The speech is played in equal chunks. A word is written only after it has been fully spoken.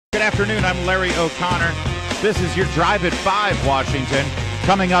Good afternoon, I'm Larry O'Connor. This is your Drive at 5, Washington.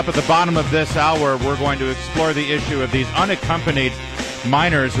 Coming up at the bottom of this hour, we're going to explore the issue of these unaccompanied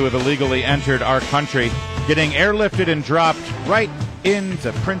minors who have illegally entered our country, getting airlifted and dropped right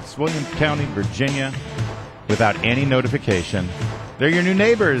into Prince William County, Virginia, without any notification. They're your new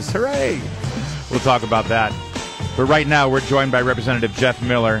neighbors. Hooray! We'll talk about that. But right now, we're joined by Representative Jeff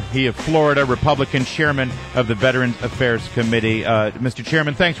Miller. He of Florida, Republican chairman of the Veterans Affairs Committee. Mr.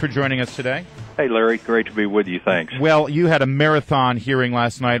 Chairman, thanks for joining us today. Hey, Larry. Great to be with you. Thanks. Well, you had a marathon hearing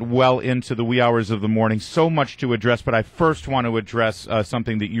last night well into the wee hours of the morning. So much to address, but I first want to address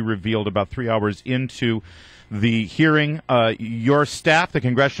something that you revealed about 3 hours into the hearing. Your staff, the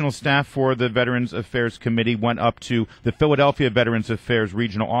congressional staff for the Veterans Affairs Committee, went up to the Philadelphia Veterans Affairs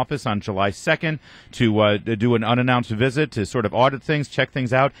Regional Office on July 2nd to do an unannounced visit to sort of audit things, check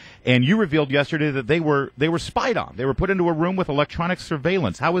things out. And you revealed yesterday that they were spied on. They were put into a room with electronic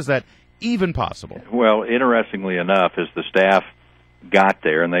surveillance. How is that even possible? Well, interestingly enough, as the staff got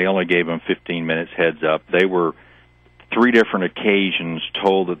there, and they only gave them 15 minutes heads up, they were 3 different occasions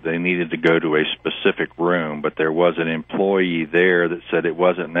told that they needed to go to a specific room, but there was an employee there that said it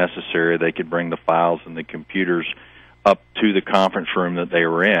wasn't necessary. They could bring the files and the computers up to the conference room that they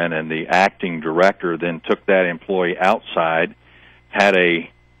were in, and the acting director then took that employee outside, had a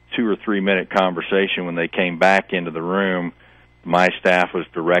 2 or 3 minute conversation. When they came back into the room, my staff was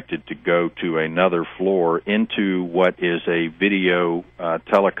directed to go to another floor into what is a video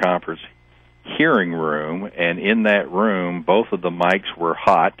teleconference hearing room, and in that room both of the mics were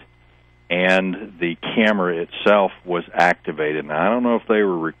hot and the camera itself was activated. Now, I don't know if they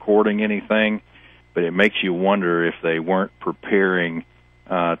were recording anything, but it makes you wonder if they weren't preparing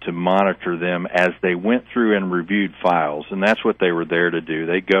to monitor them as they went through and reviewed files, and that's what they were there to do.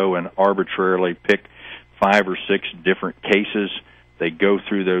 They go and arbitrarily pick 5 or 6 different cases. They go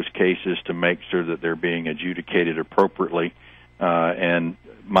through those cases to make sure that they're being adjudicated appropriately, and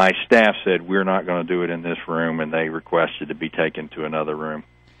my staff said, we're not going to do it in this room, and they requested to be taken to another room.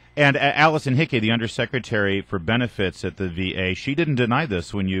 And Allison Hickey, the Undersecretary for Benefits at the VA, she didn't deny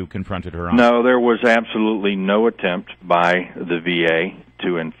this when you confronted her on it. No, there was absolutely no attempt by the VA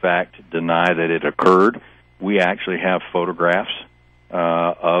to, in fact, deny that it occurred. We actually have photographs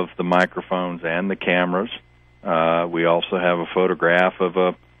of the microphones and the cameras. We also have a photograph of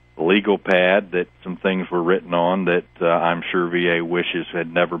a legal pad that some things were written on that I'm sure VA wishes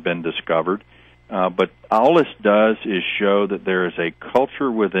had never been discovered. But all this does is show that there is a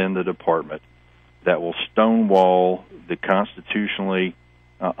culture within the department that will stonewall the constitutionally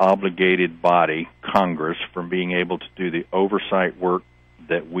obligated body, Congress, from being able to do the oversight work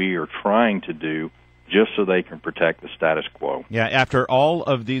that we are trying to do just so they can protect the status quo. Yeah, after all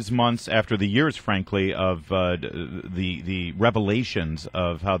of these months, after the years, frankly, of the revelations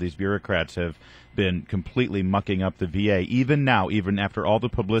of how these bureaucrats have been completely mucking up the VA, even now, even after all the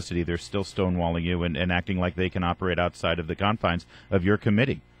publicity, they're still stonewalling you and acting like they can operate outside of the confines of your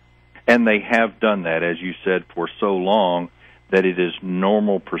committee. And they have done that, as you said, for so long that it is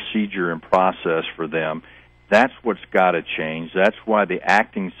normal procedure and process for them. That's what's got to change. That's why the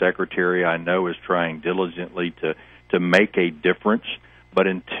acting secretary, I know, is trying diligently to make a difference. But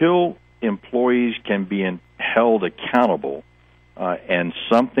until employees can be held accountable and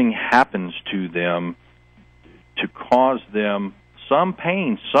something happens to them to cause them some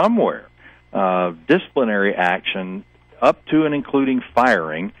pain somewhere, disciplinary action up to and including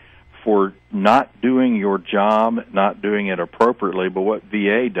firing for not doing your job, not doing it appropriately. But what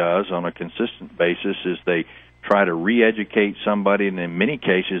VA does on a consistent basis is they try to re-educate somebody, and in many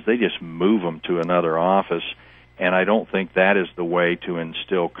cases they just move them to another office. And I don't think that is the way to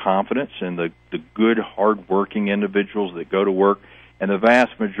instill confidence in the good, hard-working individuals that go to work. And the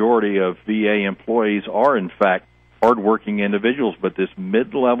vast majority of VA employees are, in fact, hard-working individuals, but this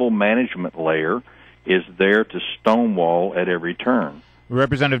mid-level management layer is there to stonewall at every turn.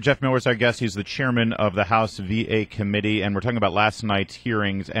 Representative Jeff Miller is our guest. He's the chairman of the House VA Committee, and we're talking about last night's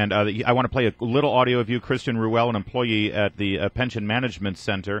hearings. And I want to play a little audio of you. Kristen Ruel, an employee at the Pension Management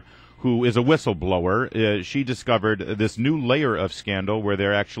Center, who is a whistleblower. She discovered this new layer of scandal where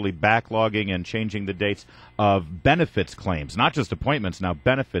they're actually backlogging and changing the dates of benefits claims, not just appointments, now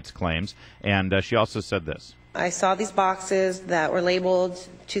benefits claims. And she also said this. I saw these boxes that were labeled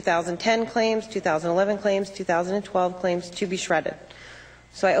 2010 claims, 2011 claims, 2012 claims to be shredded.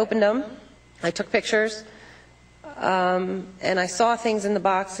 So I opened them, I took pictures, and I saw things in the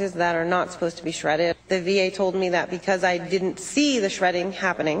boxes that are not supposed to be shredded. The VA told me that because I didn't see the shredding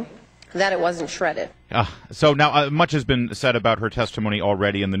happening, that it wasn't shredded. So now much has been said about her testimony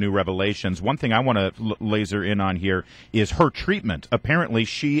already and the new revelations. One thing I want to laser in on here is her treatment. Apparently,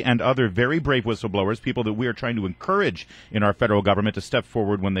 she and other very brave whistleblowers, people that we are trying to encourage in our federal government to step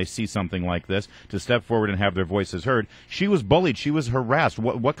forward when they see something like this, to step forward and have their voices heard. She was bullied. She was harassed.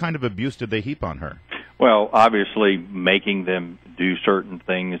 What kind of abuse did they heap on her? Well, obviously making them do certain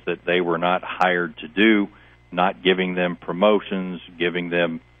things that they were not hired to do, not giving them promotions, giving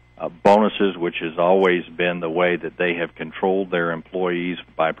them bonuses, which has always been the way that they have controlled their employees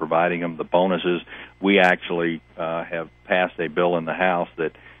by providing them the bonuses. We actually have passed a bill in the House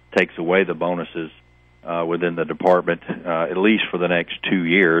that takes away the bonuses within the department, at least for the next 2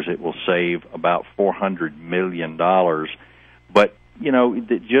 years. It will save about $400 million. But, you know,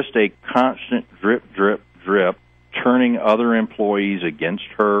 just a constant drip, drip, drip, turning other employees against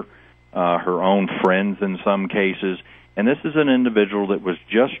her, her own friends in some cases. And this is an individual that was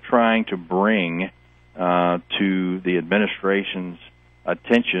just trying to bring to the administration's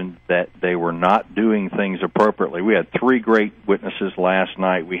attention that they were not doing things appropriately. We had 3 great witnesses last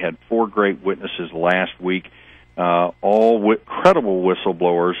night. We had 4 great witnesses last week, all credible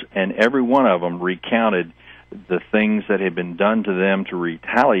whistleblowers, and every one of them recounted the things that had been done to them to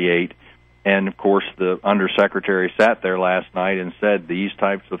retaliate. And, of course, the undersecretary sat there last night and said these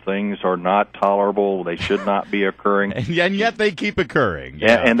types of things are not tolerable. They should not be occurring. And yet they keep occurring.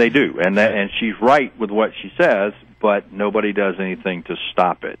 Yeah. And they do. And she's right with what she says, but nobody does anything to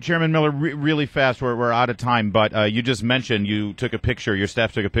stop it. Chairman Miller, really fast, we're out of time, but you just mentioned you took a picture, your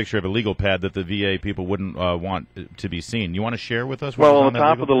staff took a picture of a legal pad that the VA people wouldn't want to be seen. You want to share with us? Well, on the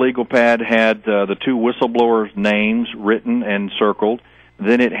top of the legal pad had the 2 whistleblowers' names written and circled.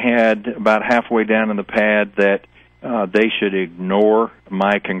 Then it had about halfway down in the pad that they should ignore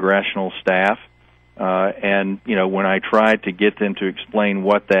my congressional staff. And, you know, when I tried to get them to explain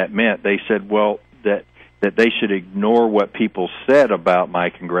what that meant, they said, well, that they should ignore what people said about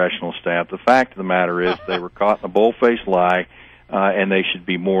my congressional staff. The fact of the matter is they were caught in a bull-faced lie, and they should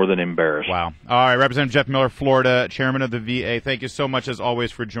be more than embarrassed. Wow. All right, Representative Jeff Miller, Florida, Chairman of the VA, thank you so much, as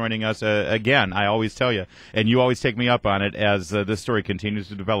always, for joining us. Again, I always tell you, and you always take me up on it, as this story continues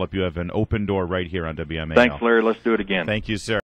to develop. You have an open door right here on WMAL. Thanks, Larry. Let's do it again. Thank you, sir.